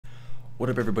What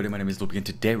up, everybody? My name is Loopy, and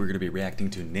today we're going to be reacting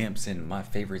to Nampson, my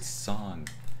favorite song,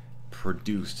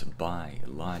 produced by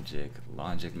Logic.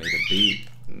 Logic made a beat,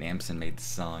 Nampson made the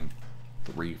song,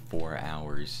 3-4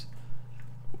 hours.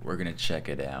 We're going to check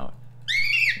it out.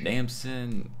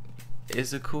 Nampson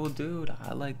is a cool dude.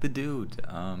 I like the dude.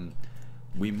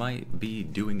 We might be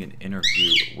doing an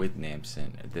interview with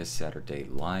Nampson this Saturday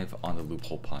live on the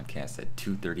Loophole podcast at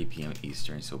 2:30 p.m.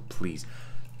 Eastern, so please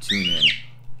tune in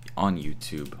on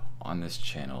YouTube on this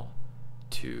channel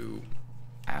to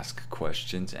ask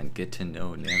questions and get to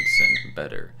know Nampson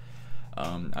better.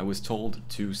 I was told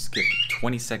to skip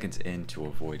 20 seconds in to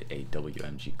avoid a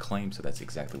WMG claim, so that's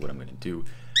exactly what I'm going to do.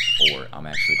 Or I'm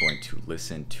actually going to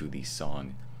listen to the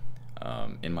song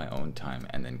in my own time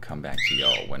and then come back to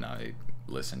y'all when I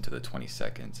listen to the 20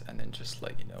 seconds and then just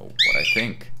let you know what I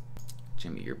think.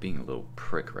 Jimmy, you're being a little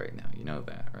prick right now, you know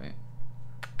that, right?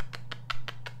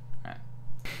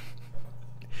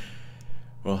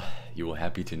 Well, you will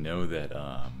happy to know that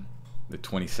the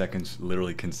 20 seconds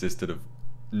literally consisted of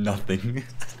nothing.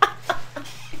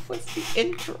 What's the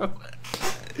intro?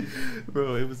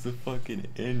 Bro, it was the fucking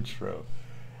intro.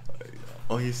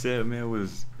 All he said, man,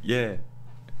 was, yeah,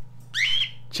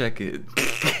 check it.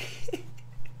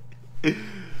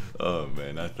 Oh,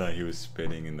 man, I thought he was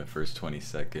spinning in the first 20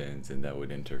 seconds and that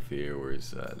would interfere,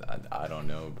 whereas, I don't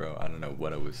know, bro. I don't know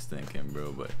what I was thinking,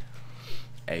 bro, but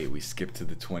hey, we skipped to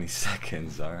the 20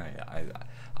 seconds. All right,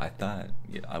 I thought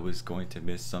I was going to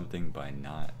miss something by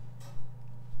not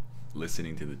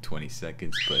listening to the 20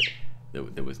 seconds, but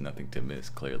there was nothing to miss,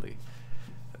 clearly.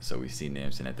 So we see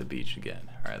Nampson at the beach again.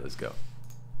 All right, let's go.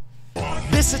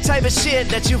 This the type of shit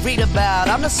that you read about.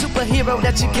 I'm the superhero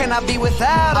that you cannot be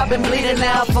without. I've been bleeding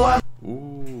out for.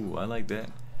 Ooh, I like that.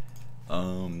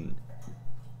 Kind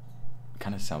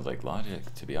of sounds like Logic,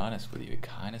 to be honest with you. It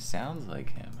kind of sounds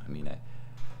like him. I mean,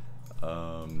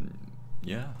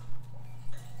 yeah.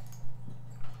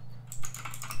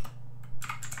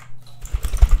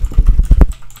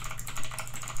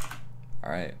 All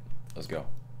right, let's go.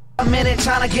 A minute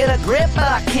trying to get a grip, but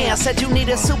I can't. Said you need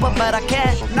a super, but I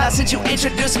can't. Not since you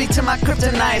introduced me to my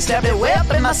kryptonite. Stabbed it way up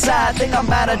in my side, think I'm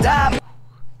about to die.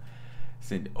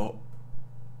 Said, oh,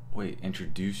 wait,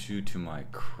 introduce you to my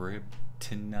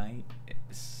kryptonite?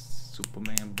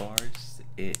 Superman bars?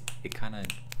 It kind of,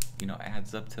 you know,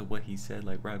 adds up to what he said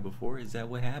like right before. Is that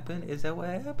what happened? Is that what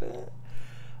happened?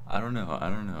 I don't know.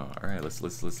 All right, let's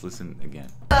listen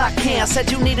again. But I can't. Said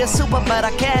you need a super, but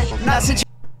I can't. Not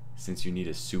since you need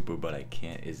a super, but I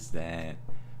can't. Is that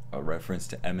a reference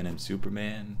to Eminem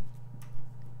Superman?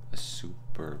 A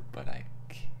super, but I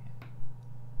can't.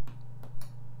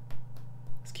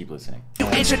 Let's keep listening. You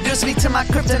introduced me to my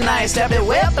kryptonite. Stabbed it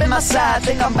way up in my side,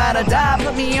 think I'm about to die.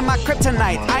 Put me in my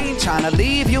kryptonite. I ain't trying to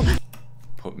leave you.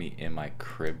 Put me in my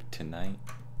crib tonight,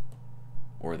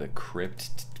 or the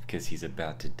crypt, because he's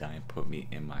about to die. Put me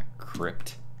in my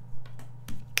crypt.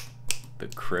 The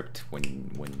crypt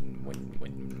when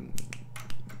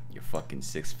you're fucking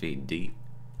 6 feet deep.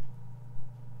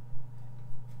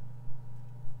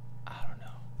 I don't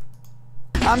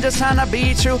know. I'm just trying to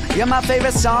be true. You're my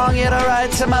favorite song. You're the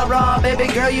right to my wrong, baby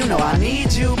girl. You know I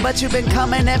need you, but you've been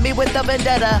coming at me with the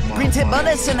vendetta. Green tip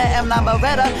bullets in the M9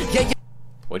 Beretta. Yeah, you.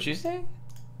 What'd you say?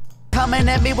 Coming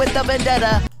at me with the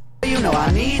vendetta. You know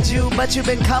I need you, but you've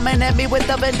been coming at me with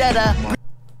the vendetta.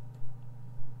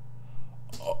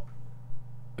 Oh,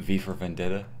 V for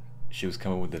Vendetta. She was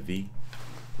coming with a V,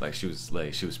 like she was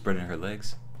spreading her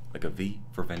legs like a V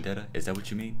for Vendetta. Is that what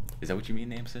you mean? Is that what you mean,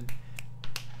 Nampson?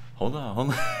 Hold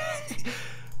on.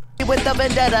 With the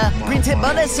vendetta, green tip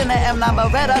bullets in the M9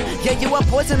 Beretta. Yeah, you a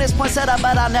poisonous poinsettia,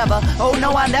 but I never. Oh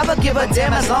no, I never give a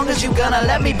damn as long as you gonna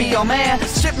let me be your man.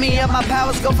 Strip me of my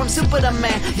powers, go from super to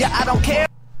man. Yeah, I don't care.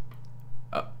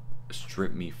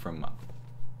 Strip me from my.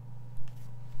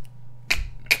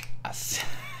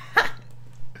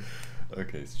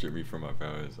 Okay, strip me from my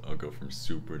powers. I'll go from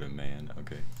super to man.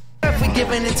 Okay. If we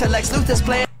giving it to Lex Luthor's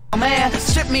plan. Man,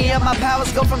 strip me of my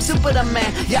powers, go from super to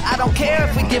man. Yeah, I don't care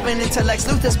if we giving it to Lex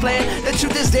Luthor's plan. The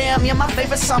truth is, damn, you're my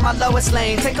favorite song, my lowest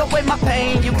lane. Take away my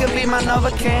pain, you could be my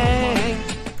Novocaine.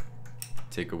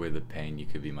 Take away the pain, you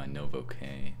could be my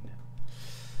Novocaine.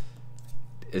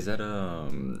 Is that a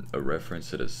reference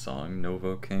to the song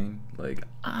Novocaine? Like,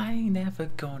 I ain't never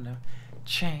gonna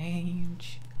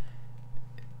change.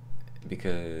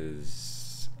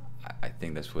 Because I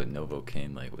think that's what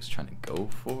Novocaine like was trying to go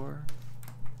for.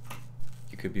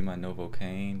 You could be my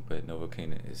Novocaine, but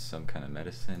Novocaine is some kind of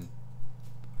medicine.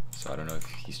 So I don't know if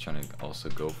he's trying to also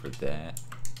go for that.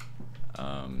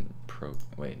 Novocaine,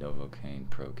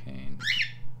 Procaine.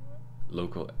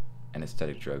 Local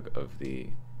anesthetic drug of the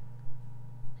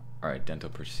Alright, dental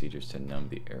procedures to numb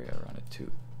the area around a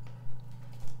tooth.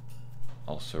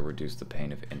 Also reduce the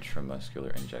pain of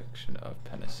intramuscular injection of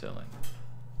penicillin.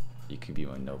 You could be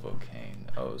on Novocaine.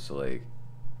 Oh, so like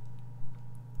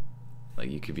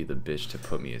you could be the bitch to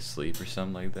put me asleep or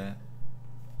something like that?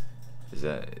 Is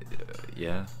that,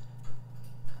 yeah?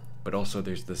 But also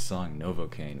there's the song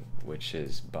Novocaine, which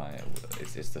is by,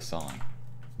 it's the song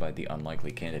by the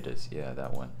Unlikely Candidates. Yeah,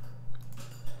 that one.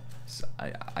 So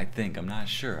I think, I'm not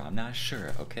sure,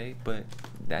 okay? But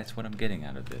that's what I'm getting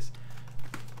out of this.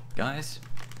 Guys,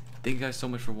 thank you guys so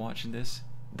much for watching this.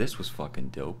 This was fucking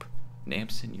dope.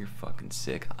 Nampson, you're fucking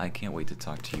sick. I can't wait to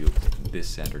talk to you this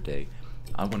Saturday.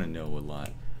 I want to know a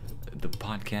lot. The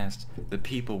podcast, the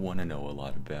people want to know a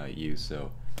lot about you,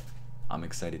 so I'm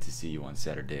excited to see you on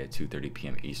Saturday at 2:30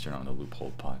 p.m. Eastern on the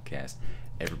Loophole Podcast.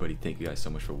 Everybody, thank you guys so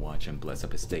much for watching. Bless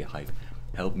up and stay hype.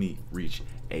 Help me reach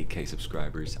 8K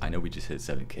subscribers. I know we just hit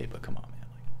 7K, but come on, man.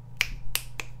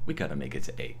 Like, we gotta make it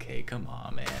to 8K. Come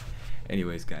on, man.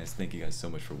 Anyways, guys, thank you guys so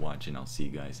much for watching. I'll see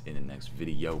you guys in the next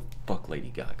video. Fuck Lady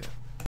Gaga.